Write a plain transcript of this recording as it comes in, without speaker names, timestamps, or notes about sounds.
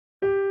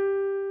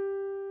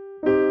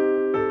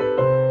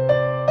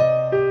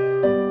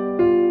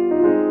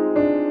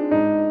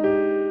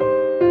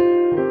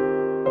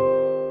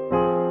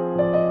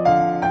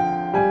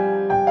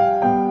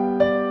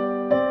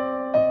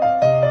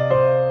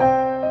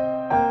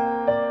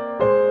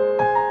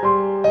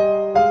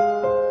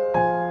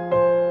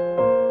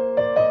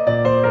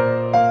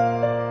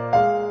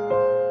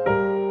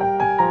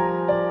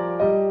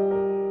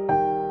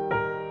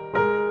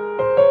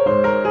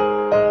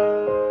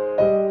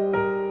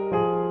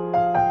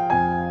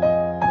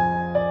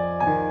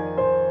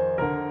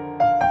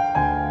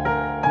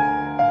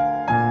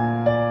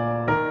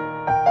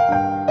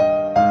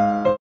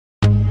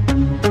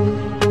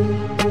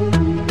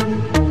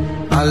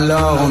They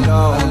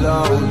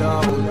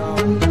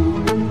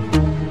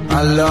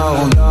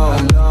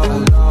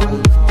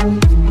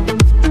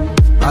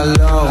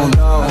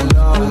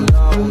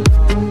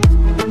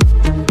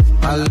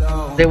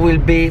will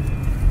be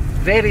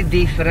very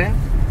different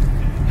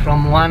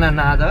from one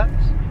another,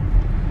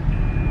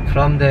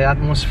 from the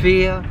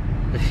atmosphere,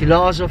 the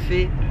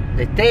philosophy,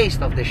 the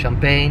taste of the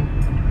champagne.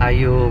 Are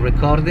you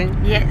recording?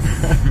 Yes.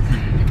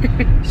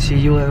 See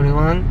you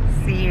everyone.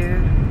 See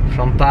you.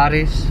 From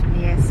Paris.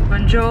 Yes,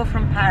 bonjour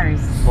from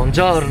Paris.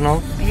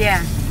 Buongiorno. Yeah.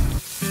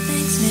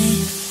 Makes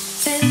me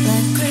feel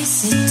like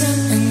crazy,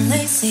 dumb and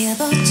lazy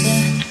about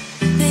you.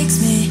 Makes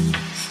me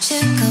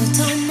check out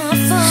on my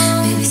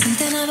phone. Maybe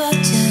something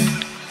about you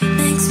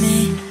makes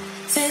me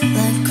feel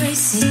like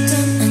crazy,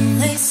 dumb and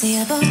lazy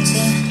about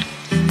you.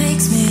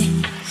 Makes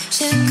me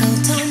check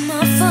out on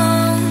my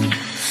phone.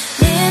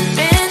 Ring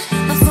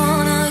my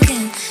phone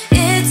again.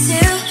 It's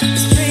you.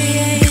 It's 3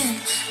 a.m.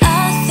 I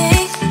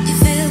think you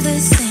feel the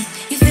same.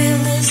 You feel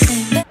the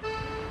same.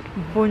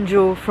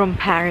 Bonjour from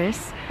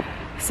Paris.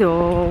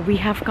 So we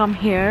have come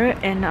here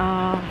in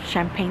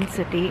Champagne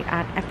City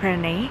at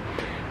Epernay,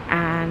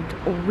 and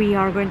we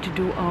are going to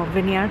do a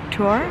vineyard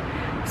tour.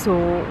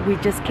 So we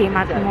just came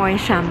at Moët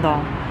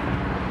Chandon.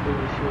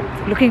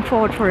 Looking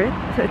forward for it.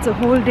 So it's a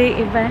whole day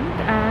event,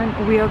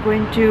 and we are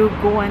going to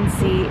go and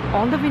see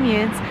all the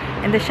vineyards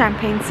in the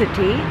Champagne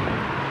City.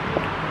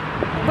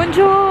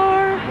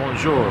 Bonjour!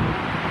 Bonjour.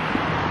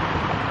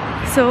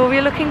 So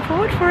we're looking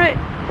forward for it.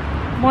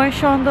 Moët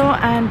Chandon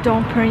and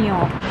Dom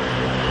Perignon.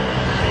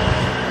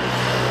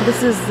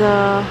 This is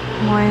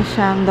Moët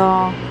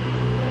Chandon,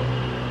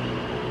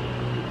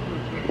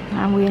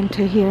 and we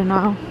enter here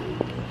now.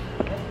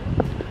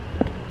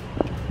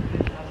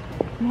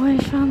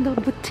 Moët Chandon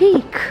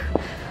Boutique.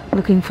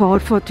 Looking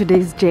forward for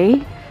today's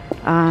day,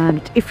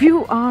 and if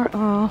you are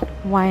a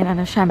wine and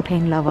a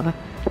champagne lover,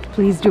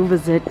 please do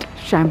visit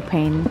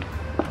Champagne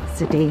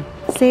City.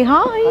 Say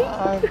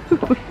hi.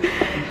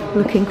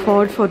 Looking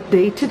forward for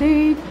day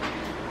today.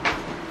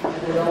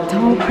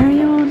 Dom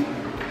Perignon.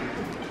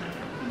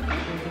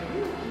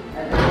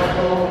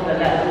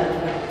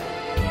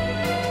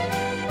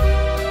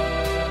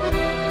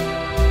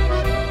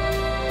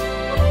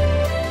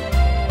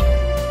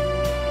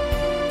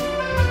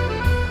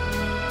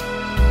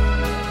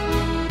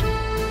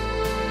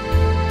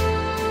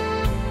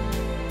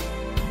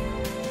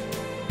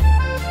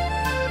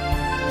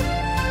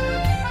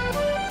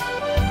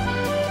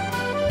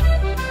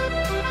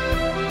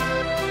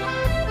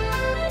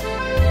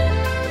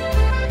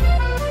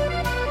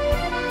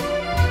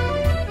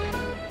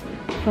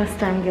 First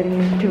time getting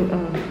into a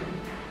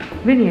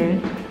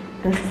vineyard,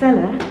 the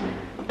cellar,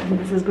 and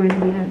this is going to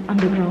be an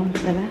underground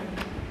cellar.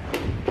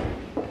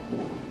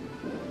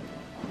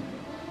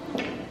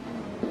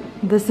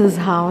 This is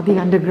how the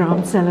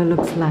underground cellar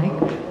looks like.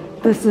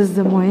 This is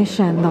the Moët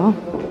Chandon.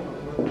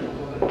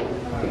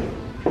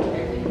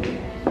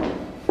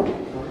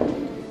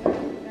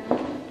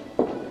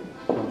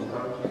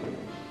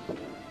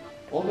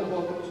 All the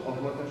bottles of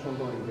Moët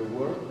Chandon in the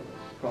world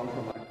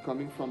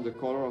coming from the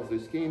color of the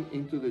skin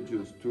into the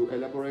juice to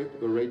elaborate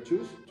a red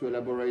juice, to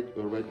elaborate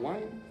a red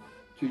wine,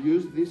 to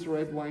use this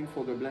red wine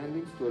for the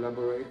blendings to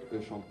elaborate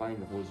a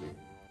champagne rosé.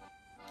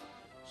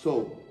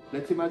 So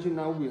let's imagine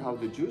now we have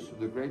the juice,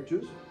 the grape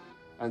juice,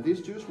 and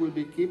this juice will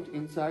be kept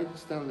inside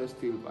stainless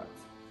steel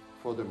vats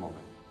for the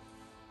moment.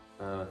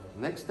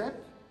 Next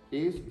step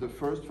is the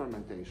first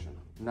fermentation.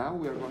 Now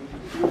we are going to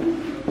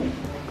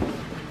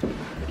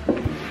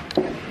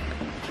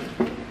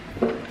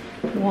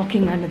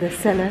Walking under the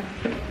cellar.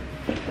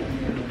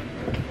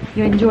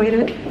 You enjoyed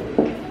it?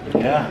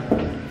 Yeah.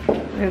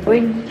 We're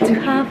going to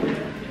have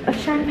a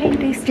champagne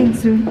tasting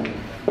soon.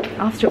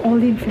 After all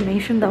the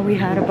information that we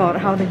had about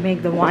how they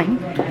make the wine.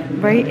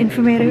 Very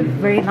informative,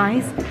 very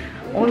nice.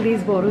 All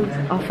these bottles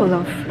are full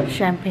of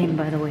champagne,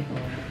 by the way.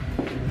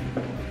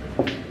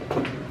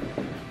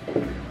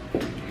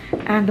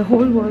 And the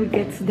whole world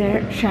gets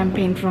their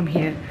champagne from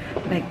here.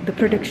 Like the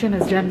production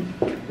is done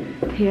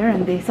here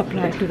and they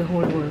supply it to the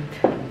whole world.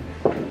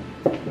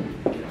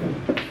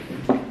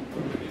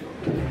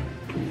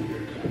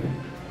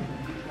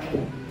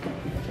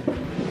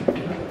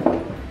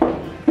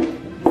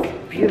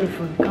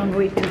 Beautiful. Can't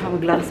wait to have a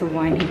glass of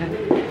wine here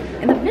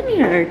in the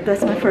vineyard.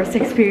 That's my first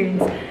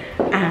experience,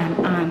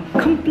 and I'm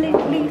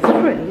completely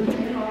thrilled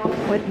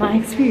with my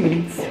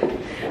experience.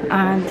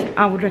 And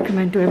I would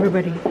recommend to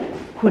everybody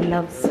who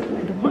loves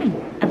the wine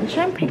and the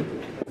champagne.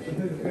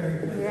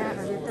 Yeah,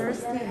 are you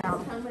thirsty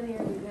now?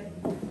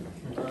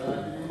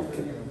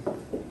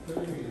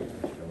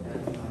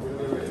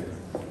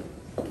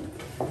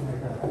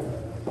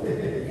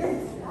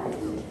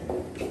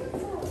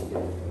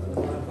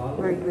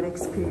 Very good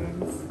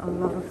experience, a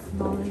lot of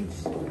knowledge.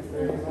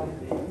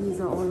 These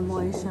are all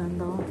Moët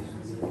Chandon.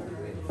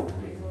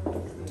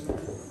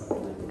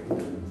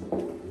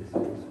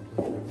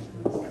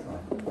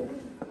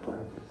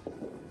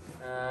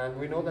 And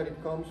we know that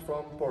it comes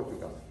from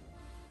Portugal.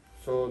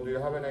 So do you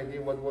have an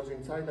idea what was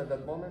inside at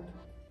that moment?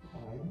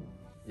 Wine.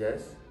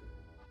 Yes,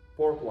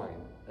 pork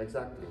wine,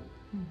 exactly.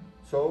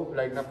 So,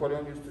 like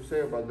Napoleon used to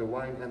say about the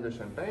wine and the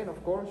champagne,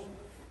 of course,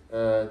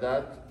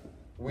 that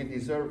we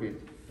deserve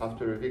it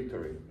after a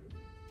victory,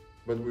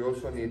 but we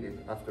also need it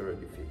after a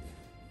defeat.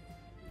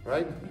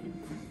 Right?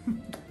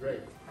 Great.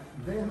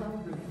 They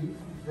have the key.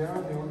 They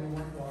are the only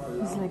ones who are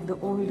allowed. It's like the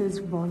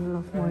oldest bottle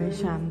of Moët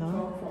Chandon.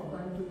 From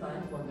time to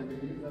time, when they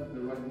believe that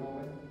the right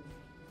moment.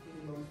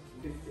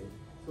 15.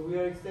 So we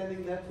are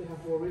extending that to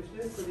have more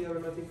richness, so the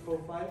aromatic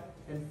profile,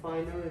 and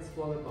finer and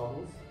smaller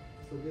bubbles.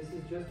 So this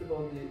is just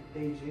about the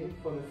aging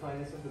for the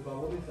fineness of the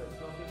bubble. Is that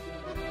perfect?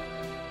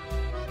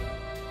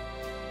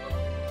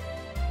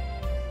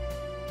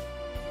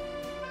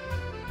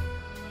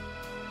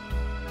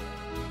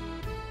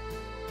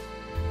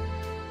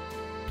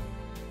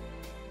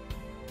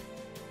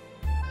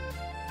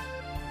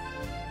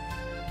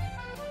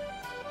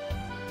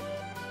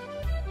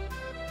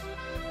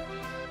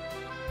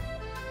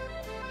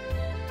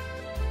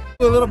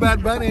 A little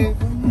bad bunny.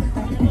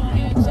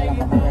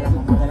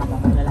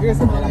 Here's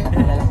the bunny.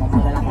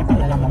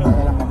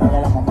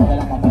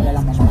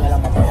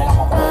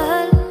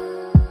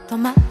 Dans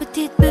ma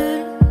petite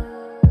bulle,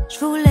 je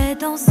voulais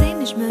danser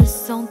mais je me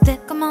sentais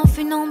comme un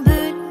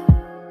funambule.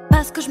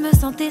 Parce que je me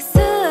sentais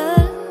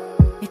seule.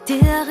 Et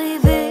t'es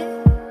arrivé,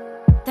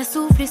 t'as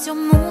soufflé sur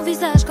mon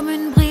visage comme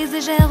une brise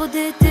légère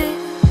d'été.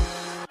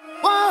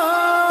 Oh,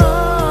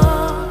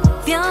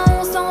 viens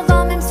on s'en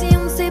va même si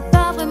on ne sait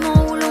pas vraiment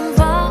où l'on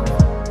va.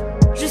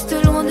 Juste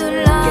loin de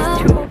là.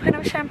 To open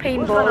a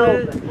champagne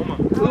bottle.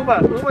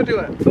 Uma do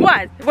it.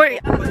 What? Where?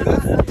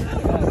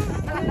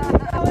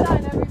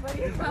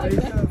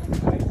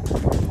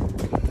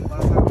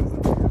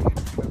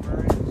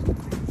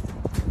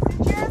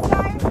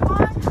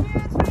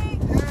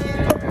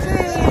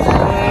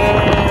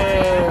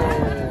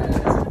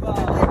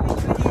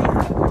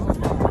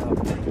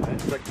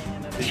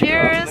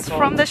 Cheers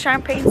from the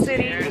Champagne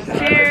City.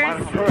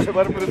 Cheers.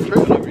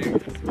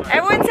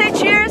 Everyone say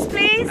cheers,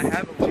 please.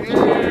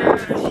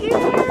 Cheers.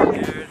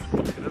 Cheers.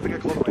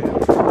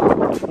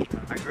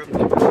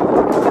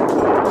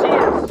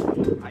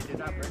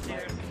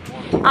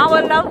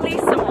 Our lovely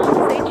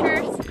Simone, say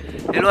cheers.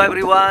 Hello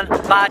everyone,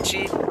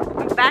 Baci.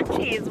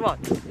 Baci is what?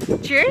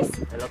 Cheers?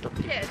 A lot of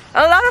kisses.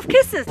 A lot of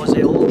kisses. It was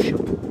the ocean.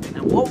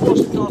 And what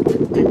was stopped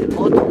at the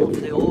bottom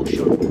of the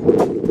ocean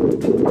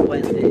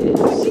when the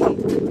ocean?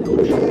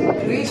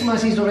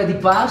 Christmas is already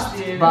past,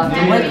 but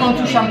welcome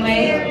to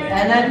Champagne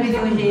and I'll be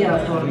you here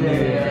for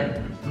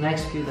the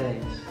next few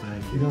days.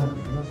 We had a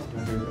first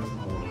one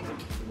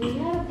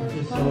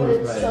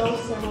that's so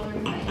similar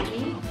in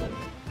Miami.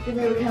 And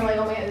we were kind of like,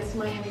 oh my god, this is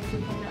Miami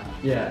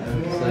 2.0. Yeah.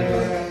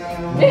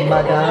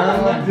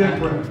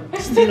 Madame,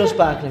 still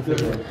sparkling for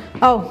you.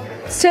 Oh,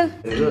 still?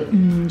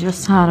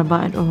 Just had a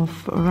bite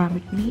of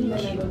rabbit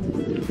meat.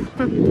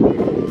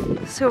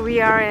 So we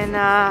are in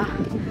a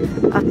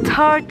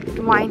third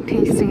wine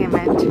tasting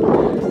event,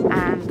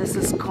 and this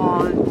is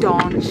called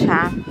Dawn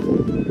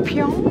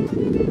Champion,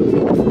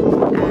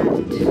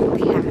 and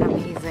they have an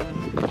amazing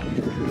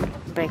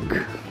big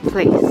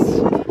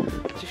place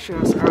to show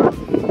us around.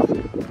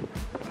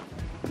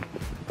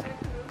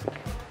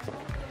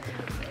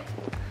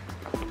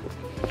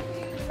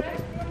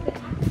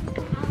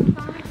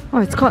 Oh,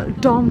 it's called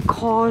Dom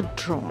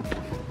Cordron.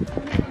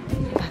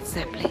 That's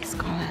their place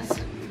called.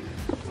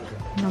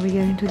 Now we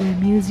get into their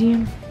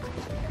museum.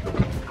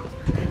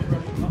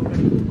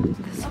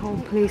 This whole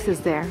place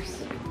is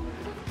theirs.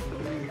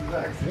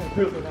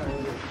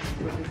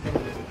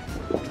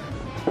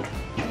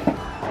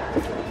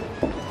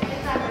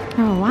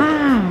 Oh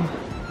wow!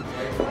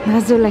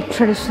 That's the like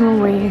traditional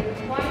way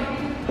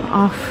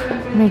of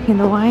making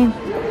the wine.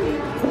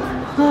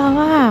 Oh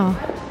wow!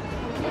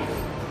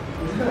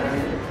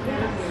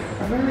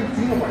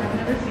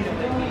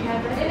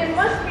 And it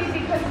must be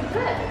because of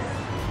this.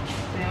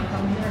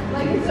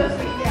 Like, it's so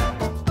sweet, yeah.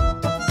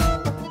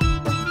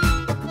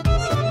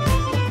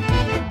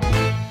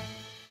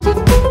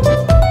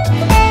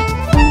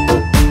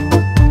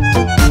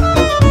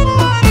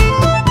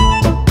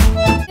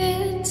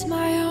 It's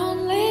my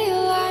only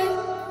life.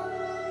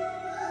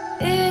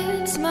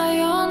 It's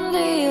my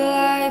only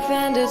life,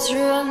 and it's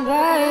ruined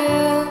by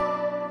you.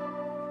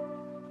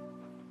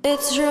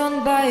 It's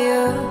ruined by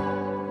you.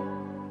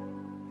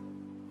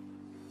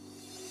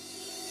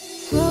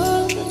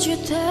 Would you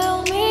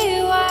tell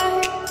me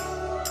why?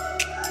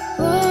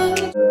 Would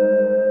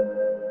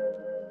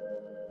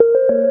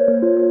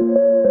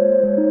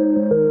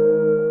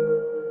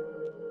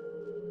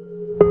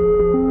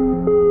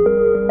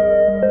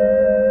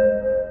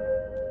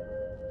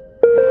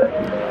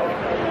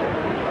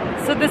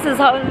So this is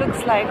how it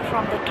looks like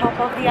from the top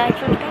of the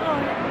Eiffel Tower.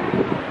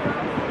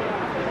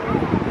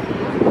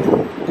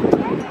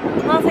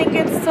 Nothing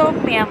can stop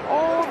me, I'm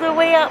all the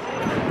way up.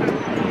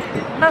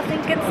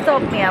 Nothing can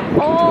stop me, I'm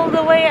all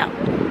the way up.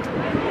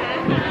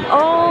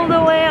 All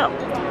the way up.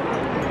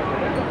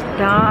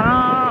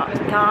 Ta-da,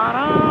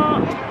 ta-da.